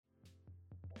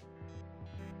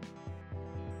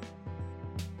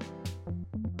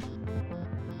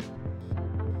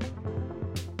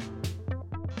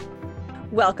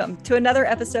Welcome to another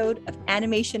episode of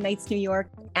Animation Nights New York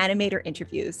Animator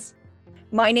Interviews.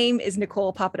 My name is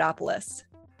Nicole Papadopoulos.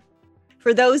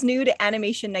 For those new to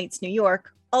Animation Nights New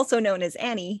York, also known as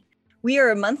Annie, we are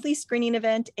a monthly screening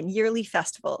event and yearly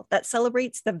festival that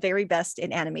celebrates the very best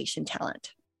in animation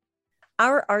talent.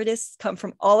 Our artists come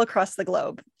from all across the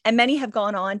globe, and many have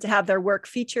gone on to have their work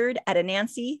featured at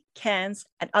Annecy, Cannes,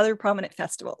 and other prominent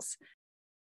festivals.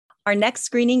 Our next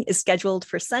screening is scheduled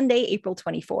for Sunday, April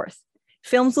 24th.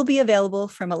 Films will be available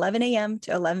from 11 a.m.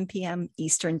 to 11 p.m.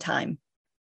 Eastern Time.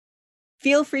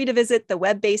 Feel free to visit the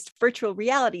web-based virtual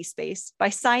reality space by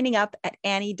signing up at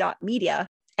annie.media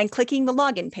and clicking the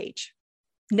login page.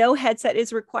 No headset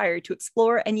is required to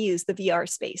explore and use the VR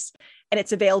space, and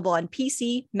it's available on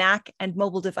PC, Mac, and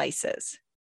mobile devices.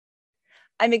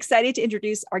 I'm excited to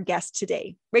introduce our guest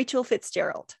today, Rachel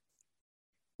Fitzgerald.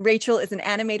 Rachel is an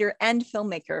animator and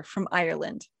filmmaker from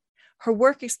Ireland. Her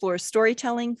work explores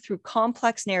storytelling through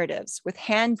complex narratives with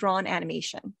hand-drawn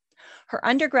animation. Her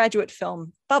undergraduate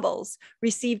film, Bubbles,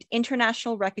 received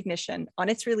international recognition on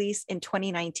its release in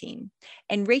 2019,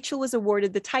 and Rachel was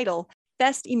awarded the title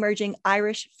Best Emerging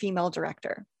Irish Female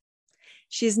Director.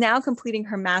 She is now completing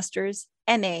her master's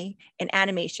MA in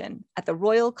animation at the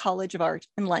Royal College of Art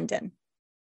in London.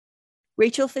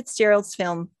 Rachel Fitzgerald's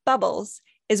film, Bubbles,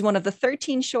 is one of the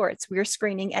 13 shorts we are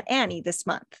screening at Annie this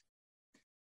month.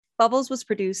 Bubbles was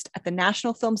produced at the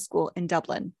National Film School in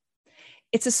Dublin.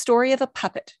 It's a story of a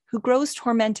puppet who grows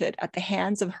tormented at the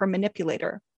hands of her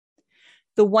manipulator.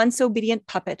 The once obedient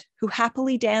puppet who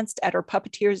happily danced at her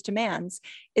puppeteer's demands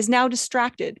is now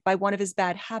distracted by one of his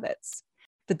bad habits,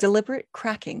 the deliberate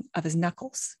cracking of his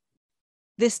knuckles.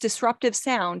 This disruptive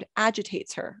sound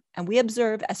agitates her, and we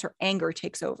observe as her anger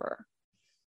takes over.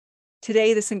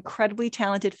 Today, this incredibly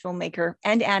talented filmmaker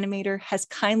and animator has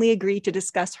kindly agreed to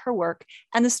discuss her work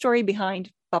and the story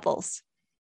behind Bubbles.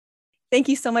 Thank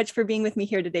you so much for being with me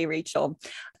here today, Rachel.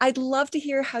 I'd love to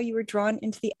hear how you were drawn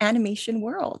into the animation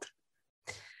world.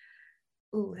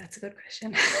 Oh, that's a good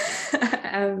question.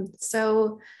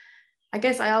 So I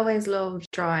guess I always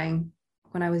loved drawing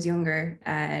when I was younger,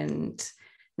 and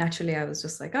naturally I was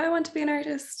just like, oh, I want to be an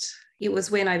artist. It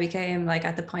was when I became like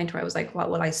at the point where I was like,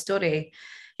 what will I study?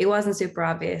 It wasn't super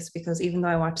obvious because even though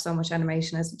I watched so much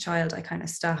animation as a child, I kind of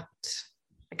stopped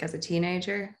like as a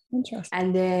teenager. Interesting.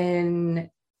 And then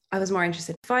I was more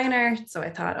interested in fine art. So I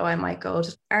thought, oh, I might go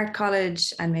to art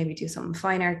college and maybe do some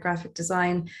fine art graphic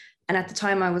design. And at the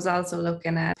time I was also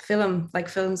looking at film, like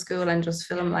film school and just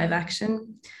film live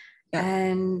action. Yeah.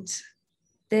 And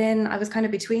then I was kind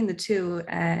of between the two,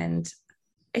 and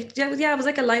it was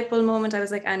like a light bulb moment. I was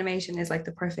like, animation is like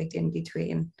the perfect in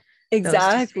between.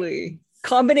 Exactly.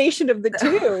 Combination of the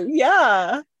two.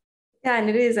 Yeah. Yeah, and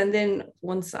it is. And then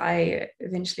once I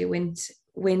eventually went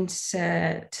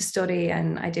to study,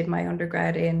 and I did my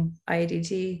undergrad in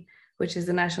IADT, which is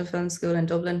the National Film School in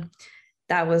Dublin.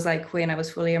 That was like when I was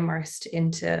fully immersed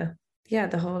into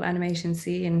the whole animation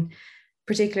scene,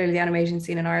 particularly the animation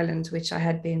scene in Ireland, which I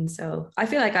had been. So I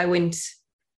feel like I went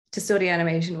to study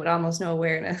animation with almost no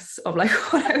awareness of like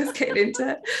what I was getting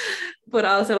into, but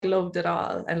I also loved it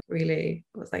all and really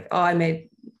was like, oh, I made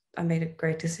a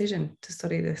great decision to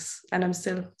study this, and I'm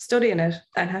still studying it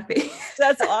and happy.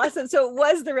 That's awesome. So it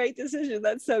was the right decision.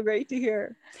 That's so great to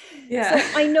hear. Yeah.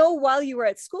 So I know while you were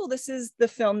at school, this is the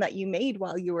film that you made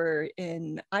while you were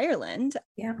in Ireland.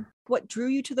 Yeah. What drew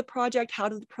you to the project? How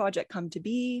did the project come to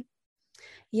be?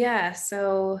 Yeah.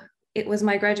 So it was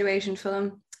my graduation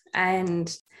film,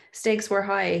 and stakes were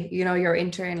high. You know, you're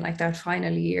entering like that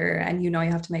final year, and you know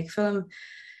you have to make film.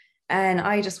 And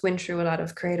I just went through a lot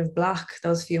of creative block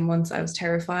those few months. I was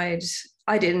terrified.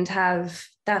 I didn't have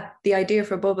the idea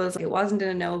for Bubbles. It wasn't in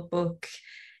a notebook.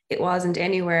 It wasn't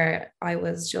anywhere. I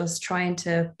was just trying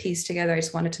to piece together. I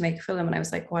just wanted to make a film. And I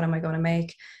was like, what am I going to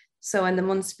make? So in the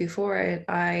months before it,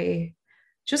 I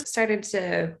just started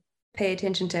to pay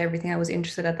attention to everything I was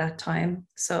interested at that time.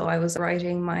 So I was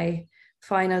writing my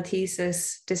final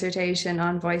thesis dissertation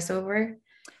on voiceover.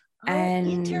 Oh,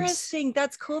 interesting.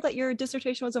 That's cool that your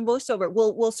dissertation was on voiceover.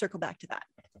 We'll circle back to that.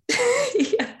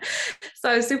 Yeah. So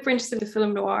I was super interested in the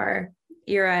film noir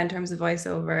era in terms of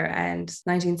voiceover and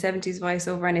 1970s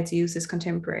voiceover and its use as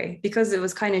contemporary, because it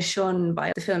was kind of shunned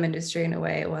by the film industry in a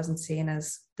way. It wasn't seen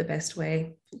as the best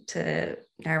way to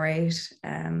narrate.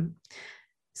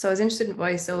 So I was interested in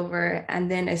voiceover, and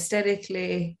then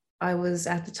aesthetically, I was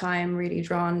at the time really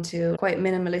drawn to quite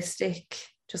minimalistic,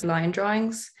 just line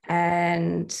drawings.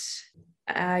 And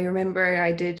I remember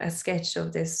I did a sketch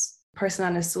of this person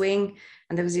on a swing,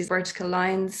 and there was these vertical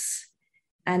lines.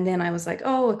 And then I was like,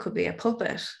 oh, it could be a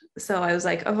puppet. So I was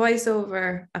like, a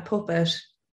voiceover, a puppet.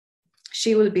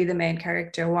 she will be the main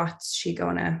character. What's she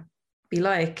gonna be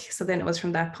like? So then it was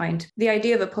from that point. The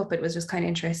idea of a puppet was just kind of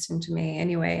interesting to me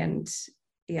anyway. And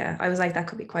yeah, I was like, that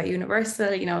could be quite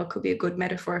universal, you know, it could be a good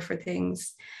metaphor for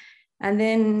things. And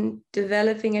then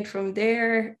developing it from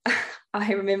there,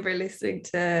 I remember listening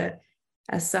to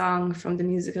a song from the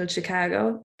musical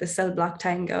Chicago, the Cell Block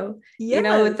Tango. Yes. You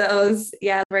know, with those,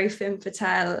 yeah, very femme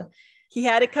fatale. He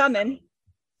had it coming.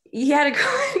 He had it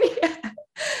coming, yeah.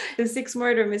 The 6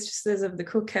 murder mistresses of the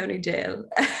Cook County Jail.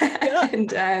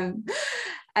 Yeah.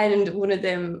 And one of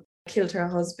them killed her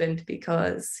husband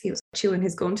because he was chewing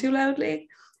his gum too loudly.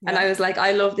 Yeah. And I was like,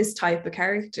 I love this type of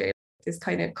character, this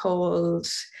kind of cold,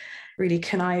 really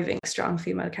conniving, strong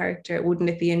female character. Wouldn't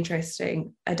it be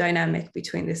interesting, a dynamic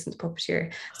between this and the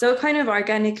puppeteer? So it kind of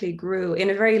organically grew in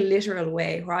a very literal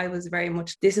way, where I was very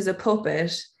much, this is a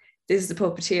puppet, this is a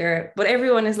puppeteer, but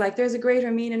everyone is like, there's a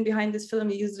greater meaning behind this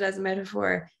film, you used it as a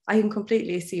metaphor. I can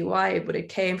completely see why, but it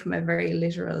came from a very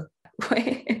literal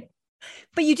way.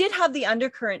 But you did have the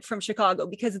undercurrent from Chicago,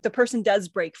 because the person does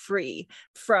break free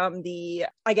from the,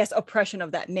 I guess, oppression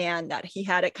of that man, that he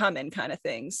had it coming kind of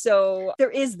thing. So there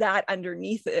is that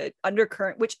underneath it,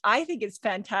 undercurrent, which I think is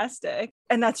fantastic.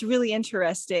 And that's really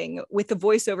interesting with the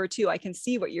voiceover too. I can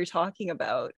see what you're talking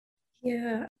about.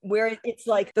 Yeah. Where it's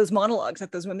like those monologues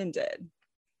that those women did.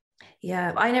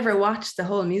 Yeah. I never watched the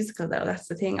whole musical though. That's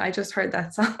the thing. I just heard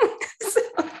that song.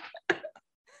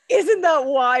 Isn't that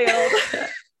wild?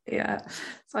 Yeah,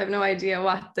 so I have no idea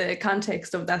what the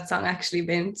context of that song actually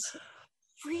meant.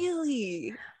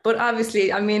 Really? But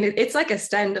obviously, I mean, it's like a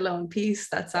standalone piece,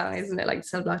 that song, isn't it? Like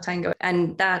Cell Block Tango.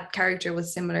 And that character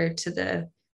was similar to the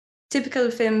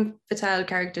typical femme fatale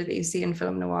character that you see in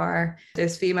film noir.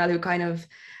 This female who kind of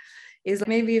is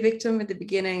maybe a victim at the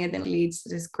beginning and then leads to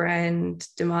this grand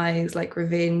demise, like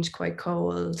revenge, quite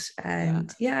cold.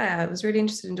 And yeah, I was really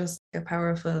interested in just a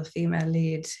powerful female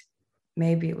lead.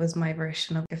 Maybe it was my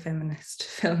version of a feminist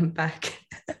film back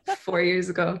 4 years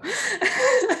ago.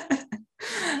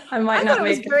 I might not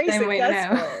make it the same way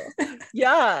now.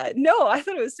 Yeah, no, I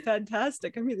thought it was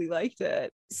fantastic. I really liked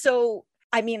it. So,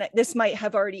 I mean, this might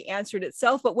have already answered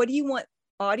itself, but what do you want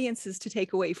audiences to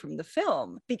take away from the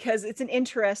film? Because it's an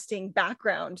interesting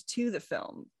background to the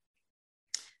film.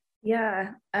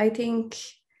 Yeah, I don't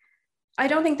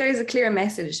think there is a clear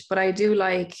message, but I do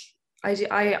like,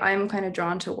 I'm kind of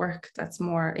drawn to work that's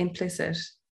more implicit,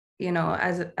 you know,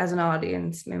 as an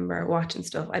audience member watching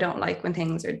stuff. I don't like when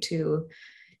things are too,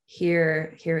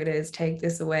 here it is, take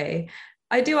this away.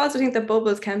 I do also think that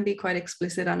Bubbles can be quite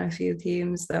explicit on a few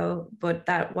themes though, but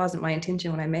that wasn't my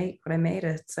intention when I made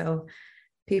it. So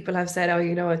people have said, oh,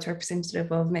 you know, it's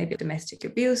representative of maybe a domestic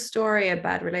abuse story, a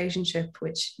bad relationship,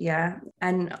 which, yeah.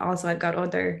 And also I've got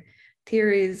other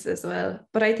theories as well.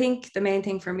 But I think the main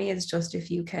thing for me is just if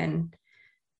you can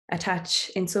attach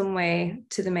in some way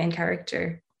to the main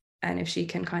character, and if she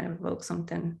can kind of evoke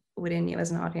something within you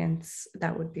as an audience,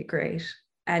 that would be great.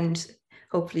 And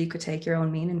hopefully you could take your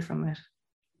own meaning from it.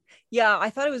 Yeah,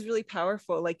 I thought it was really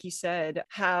powerful, like you said,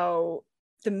 how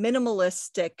the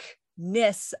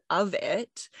minimalisticness of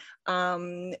it,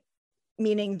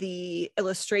 meaning the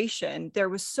illustration, there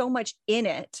was so much in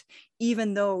it,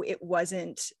 even though it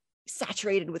wasn't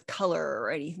saturated with color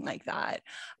or anything like that.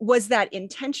 Was that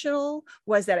intentional?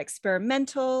 Was that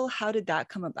experimental? How did that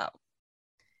come about?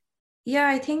 Yeah,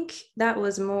 I think that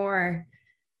was more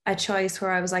a choice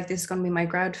where I was like, this is going to be my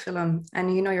grad film.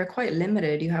 And, you know, you're quite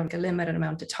limited. You have a limited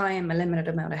amount of time, a limited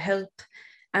amount of help.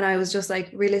 And I was just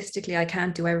like, realistically, I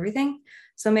can't do everything.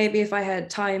 So maybe if I had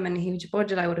time and a huge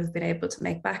budget, I would have been able to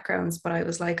make backgrounds. But I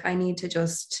was like, I need to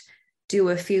just do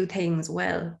a few things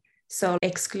well. So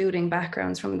excluding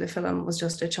backgrounds from the film was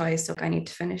just a choice. So I need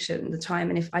to finish it in the time.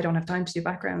 And if I don't have time to do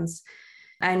backgrounds,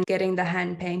 and getting the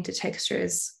hand painted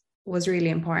textures was really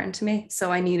important to me.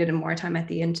 So I needed more time at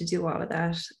the end to do all of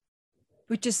that.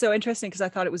 Which is so interesting because I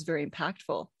thought it was very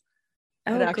impactful.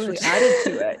 Oh, it actually added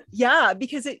to it. Yeah,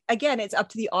 because it's up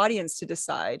to the audience to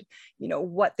decide, you know,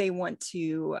 what they want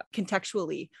to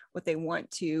contextually, what they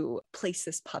want to place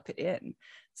this puppet in.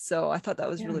 So I thought that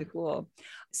was really cool.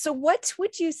 So what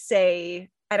would you say,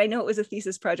 and I know it was a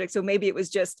thesis project, so maybe it was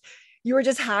just, you were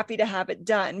just happy to have it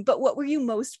done, but what were you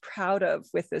most proud of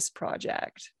with this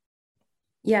project?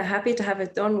 Yeah, happy to have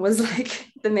it done was like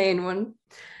the main one.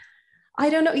 I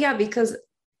don't know. Yeah, because,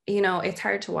 you know, it's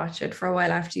hard to watch it for a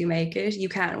while after you make it. You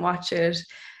can't watch it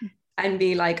and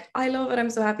be like, I love it, I'm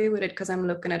so happy with it, because I'm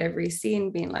looking at every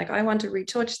scene being like, I want to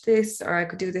retouch this, or I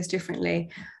could do this differently.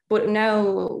 But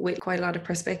now with quite a lot of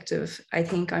perspective, I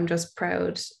think I'm just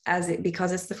proud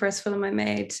because it's the first film I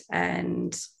made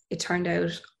and it turned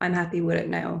out, I'm happy with it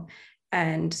now.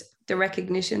 And the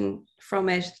recognition from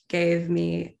it gave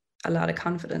me a lot of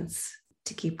confidence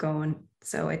to keep going.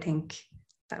 So I think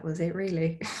that was it,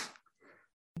 really.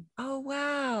 Oh,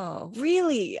 wow.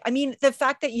 Really? I mean, the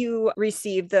fact that you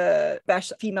received the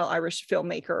Best Female Irish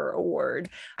Filmmaker Award,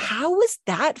 how was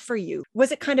that for you?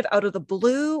 Was it kind of out of the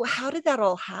blue? How did that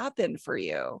all happen for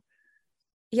you?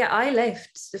 Yeah, I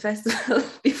left the festival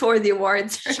before the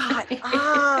awards. Shut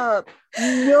up.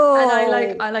 And No.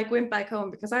 I went back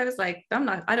home because I was like,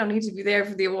 I don't need to be there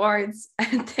for the awards.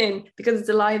 And then because it's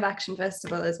a live action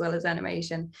festival as well as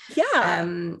animation. Yeah.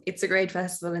 It's a great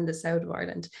festival in the south of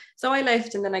Ireland. So I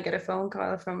left, and then I get a phone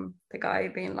call from the guy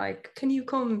being like, can you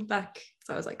come back?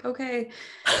 So I was like, okay.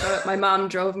 So my mom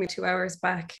drove me 2 hours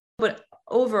back. But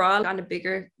overall, on a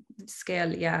bigger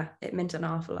scale, yeah, it meant an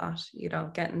awful lot,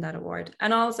 getting that award.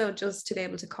 And also just to be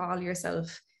able to call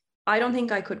yourself, I don't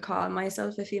think I could call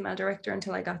myself a female director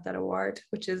until I got that award,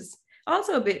 which is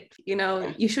also a bit,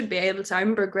 you should be able to. I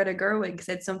remember Greta Gerwig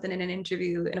said something in an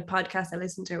interview in a podcast I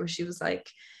listened to where she was like,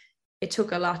 it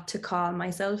took a lot to call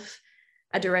myself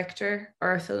a director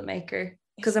or a filmmaker,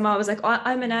 because I'm always like, oh,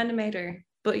 I'm an animator,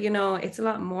 but it's a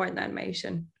lot more than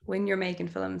animation when you're making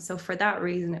films. So for that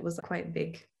reason, it was quite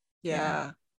big.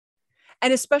 Yeah.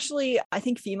 And especially, I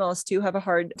think females too have a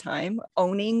hard time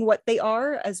owning what they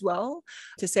are as well.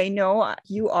 To say, no,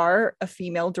 you are a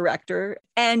female director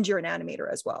and you're an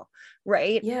animator as well,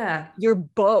 right? Yeah. You're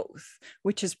both,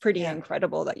 which is pretty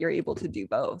incredible that you're able to do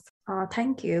both. Oh,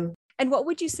 thank you. And what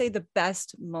would you say the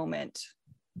best moment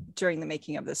during the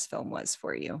making of this film was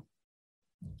for you?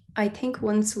 I think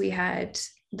once we had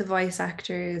the voice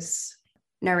actors'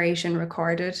 narration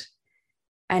recorded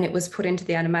and it was put into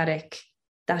the animatic,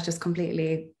 that just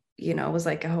completely, was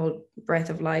like a whole breath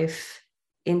of life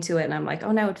into it. And I'm like,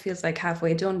 oh, now it feels like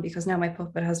halfway done because now my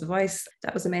puppet has a voice.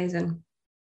 That was amazing.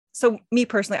 So me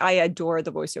personally, I adore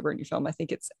the voiceover in your film. I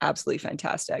think it's absolutely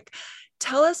fantastic.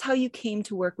 Tell us how you came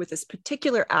to work with this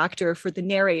particular actor for the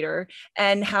narrator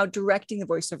and how directing the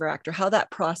voiceover actor, how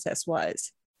that process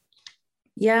was.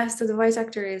 Yeah, so the voice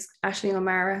actor is Aisling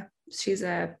O'Meara. She's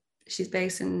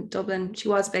based in Dublin. She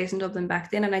was based in Dublin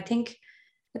back then. And I think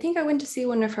I went to see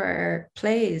one of her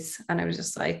plays and I was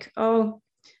just like, oh,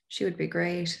 she would be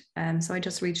great. So I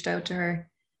just reached out to her,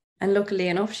 and luckily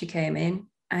enough, she came in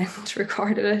and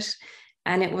recorded it,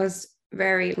 and it was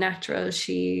very natural.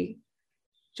 She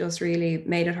just really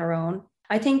made it her own.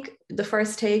 I think the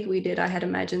first take we did, I had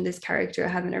imagined this character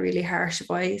having a really harsh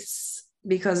voice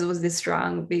because it was this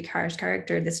strong, big, harsh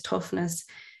character, this toughness.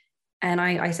 And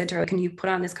I said to her, can you put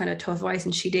on this kind of tough voice?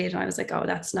 And she did. And I was like, oh,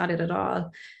 that's not it at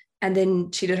all. And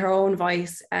then she did her own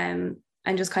voice and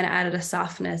just kind of added a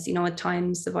softness. At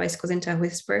times the voice goes into a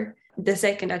whisper. The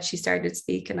second that she started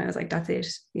speaking, I was like, that's it.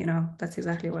 That's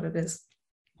exactly what it is.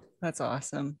 That's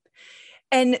awesome.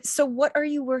 And so what are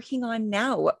you working on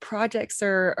now? What projects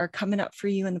are coming up for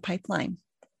you in the pipeline?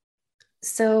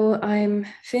 So I'm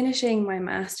finishing my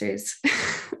master's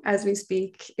as we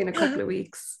speak in a couple of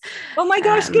weeks. Oh my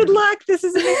gosh, good luck. This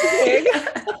is amazing.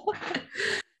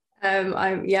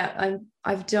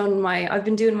 I've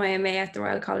been doing my MA at the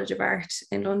Royal College of Art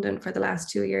in London for the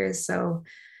last 2 years. So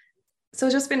it's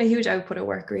just been a huge output of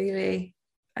work really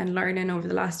and learning over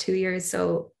the last 2 years.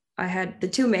 So I had the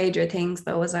two major things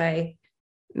though was I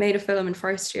made a film in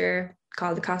first year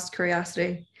called The Cost of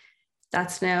Curiosity.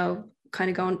 That's now kind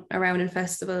of going around in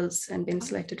festivals and been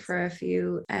selected for a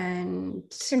few. And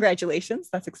congratulations,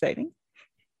 that's exciting.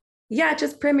 Yeah, it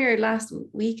just premiered last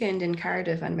weekend in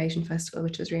Cardiff Animation Festival,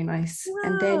 which was really nice. Wow.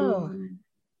 And then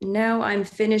now I'm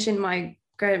finishing my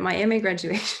MA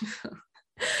graduation film,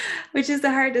 which is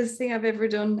the hardest thing I've ever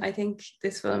done, I think,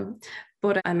 this film.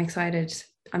 But I'm excited.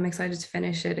 I'm excited to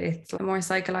finish it. It's a more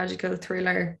psychological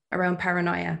thriller around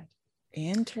paranoia.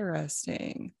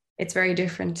 Interesting. It's very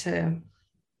different to,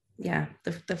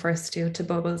 the first two, to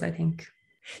Bubbles, I think.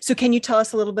 So can you tell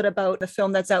us a little bit about the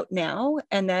film that's out now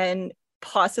and then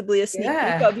possibly a sneak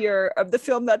peek of the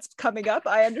film that's coming up?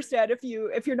 I understand if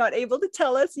you're not able to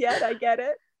tell us yet, I get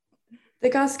it.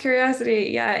 The Cost of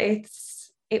Curiosity,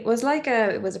 it was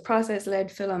a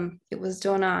process-led film. It was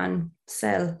done on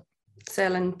cell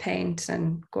and paint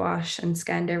and gouache and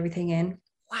scanned everything in.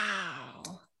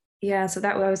 Wow. Yeah, so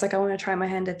that I was like, I want to try my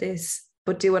hand at this,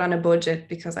 but do it on a budget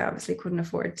because I obviously couldn't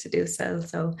afford to do cell.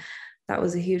 So that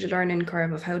was a huge learning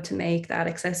curve of how to make that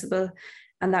accessible.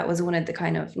 And that was one of the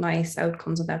kind of nice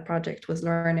outcomes of that project, was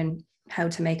learning how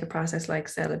to make a process like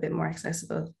cell a bit more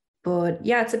accessible. But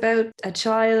yeah, it's about a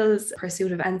child's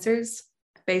pursuit of answers,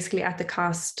 basically at the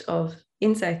cost of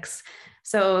insects.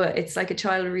 So it's like a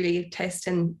child really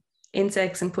testing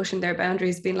insects and pushing their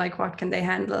boundaries, being like, what can they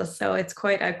handle? So it's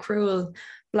quite a cruel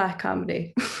Black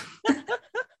comedy.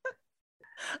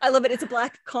 I love it. It's a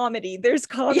Black comedy. There's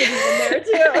comedy in there too.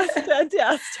 It's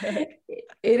fantastic.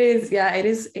 It is. Yeah, it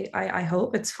is. I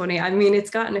hope it's funny. I mean, it's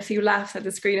gotten a few laughs at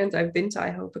the screenings I've been to. I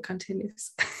hope it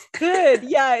continues. Good.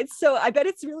 Yeah. I bet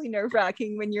it's really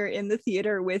nerve-wracking when you're in the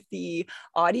theater with the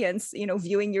audience,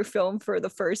 viewing your film for the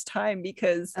first time,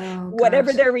 because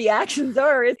whatever their reactions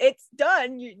are, it's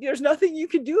done. There's nothing you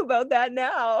can do about that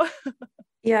now.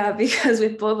 Yeah, because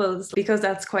with Bubbles, because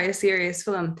that's quite a serious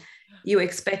film, you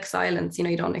expect silence,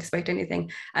 you don't expect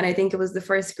anything. And I think it was the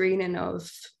first screening of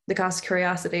The Cost of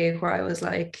Curiosity where I was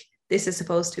like, this is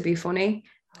supposed to be funny.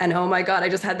 And oh my God, I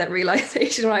just had that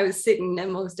realization when I was sitting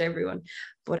amongst everyone.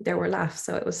 But there were laughs,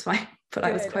 so it was fine. But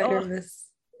I was quite nervous.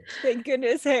 Thank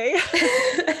goodness, hey.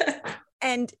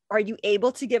 And are you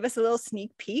able to give us a little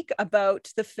sneak peek about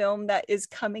the film that is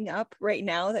coming up right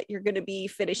now that you're going to be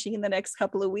finishing in the next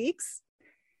couple of weeks?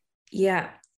 Yeah,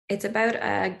 it's about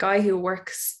a guy who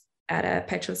works at a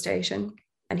petrol station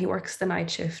and he works the night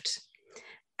shift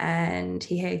and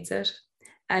he hates it.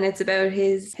 And it's about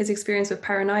his experience with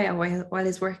paranoia while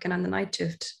he's working on the night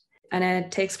shift. And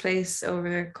it takes place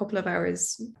over a couple of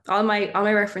hours. All my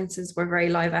references were very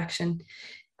live action.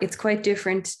 It's quite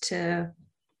different to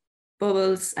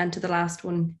Bubbles and to the last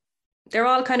one. They're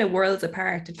all kind of worlds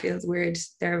apart. It feels weird.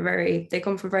 They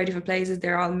come from very different places.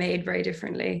 They're all made very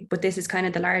differently. But this is kind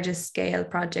of the largest scale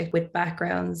project with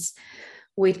backgrounds,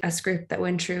 with a script that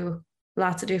went through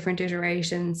lots of different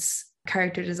iterations,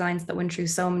 character designs that went through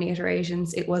so many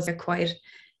iterations. It was quite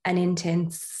an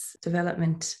intense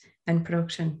development and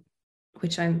production,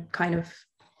 which I'm kind of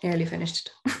nearly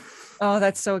finished. Oh,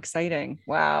 that's so exciting.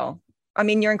 Wow. I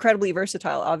mean, you're incredibly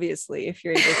versatile, obviously, if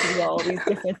you're able to do all these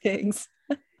different things.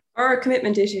 Or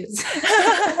commitment issues.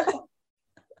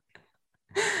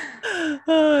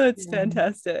 Oh, it's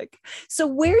fantastic. So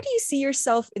where do you see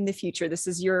yourself in the future? This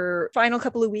is your final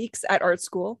couple of weeks at art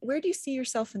school. Where do you see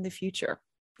yourself in the future?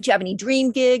 Do you have any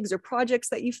dream gigs or projects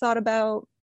that you've thought about?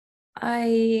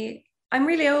 I'm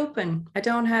really open. I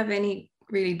don't have any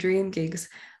really dream gigs.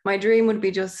 My dream would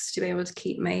be just to be able to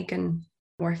keep making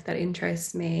work that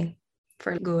interests me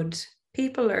for good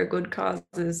people or good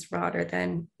causes rather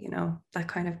than, that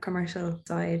kind of commercial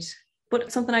side.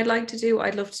 But something I'd like to do,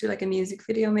 I'd love to do like a music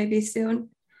video maybe soon.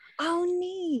 Oh,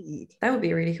 neat. That would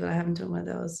be really cool. I haven't done one of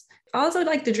those. Also,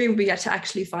 like the dream would be to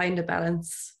actually find a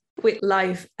balance with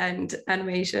life and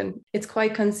animation. It's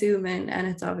quite consuming and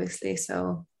it's obviously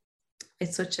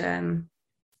it's such a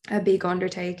big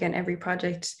undertaking, every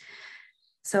project.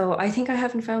 So I think I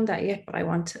haven't found that yet, but I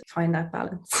want to find that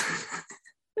balance.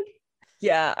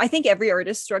 Yeah, I think every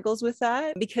artist struggles with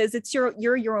that because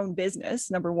you're your own business,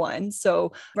 number one.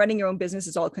 So running your own business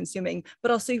is all consuming,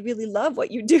 but also you really love what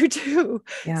you do too.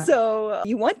 Yeah. So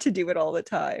you want to do it all the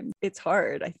time. It's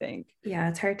hard, I think. Yeah,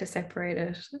 it's hard to separate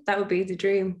it. That would be the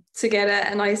dream, to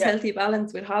get a nice healthy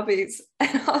balance with hobbies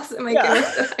and also make it work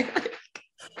that I like.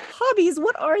 Hobbies,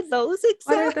 what are those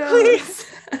exactly? What are those?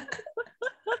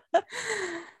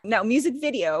 Now, music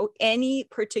video, any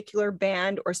particular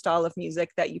band or style of music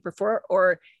that you prefer,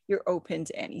 or you're open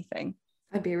to anything?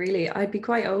 I'd be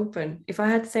quite open. If I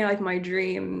had to say like my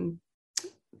dream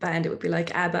band, it would be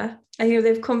like ABBA. I hear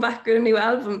they've come back with a new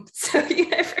album. So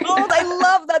you never know. Oh, I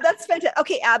love that. That's fantastic.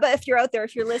 Okay, ABBA, if you're out there,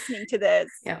 if you're listening to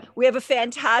this, we have a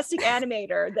fantastic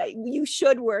animator that you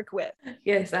should work with.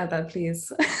 Yes, ABBA,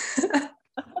 please.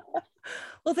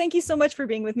 Well, thank you so much for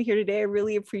being with me here today. I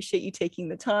really appreciate you taking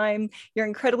the time. You're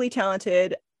incredibly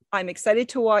talented. I'm excited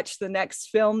to watch the next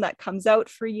film that comes out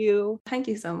for you. Thank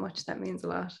you so much. That means a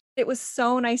lot. It was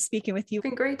so nice speaking with you. It's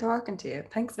been great talking to you.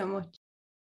 Thanks so much.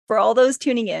 For all those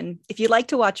tuning in, if you'd like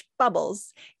to watch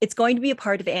Bubbles, it's going to be a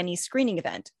part of Annie's screening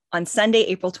event on Sunday,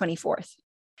 April 24th.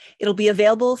 It'll be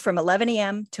available from 11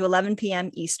 a.m. to 11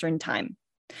 p.m. Eastern Time.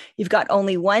 You've got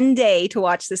only one day to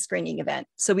watch the screening event,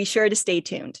 so be sure to stay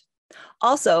tuned.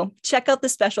 Also, check out the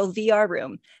special VR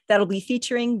room that'll be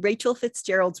featuring Rachel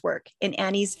Fitzgerald's work in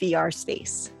Annie's VR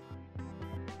space.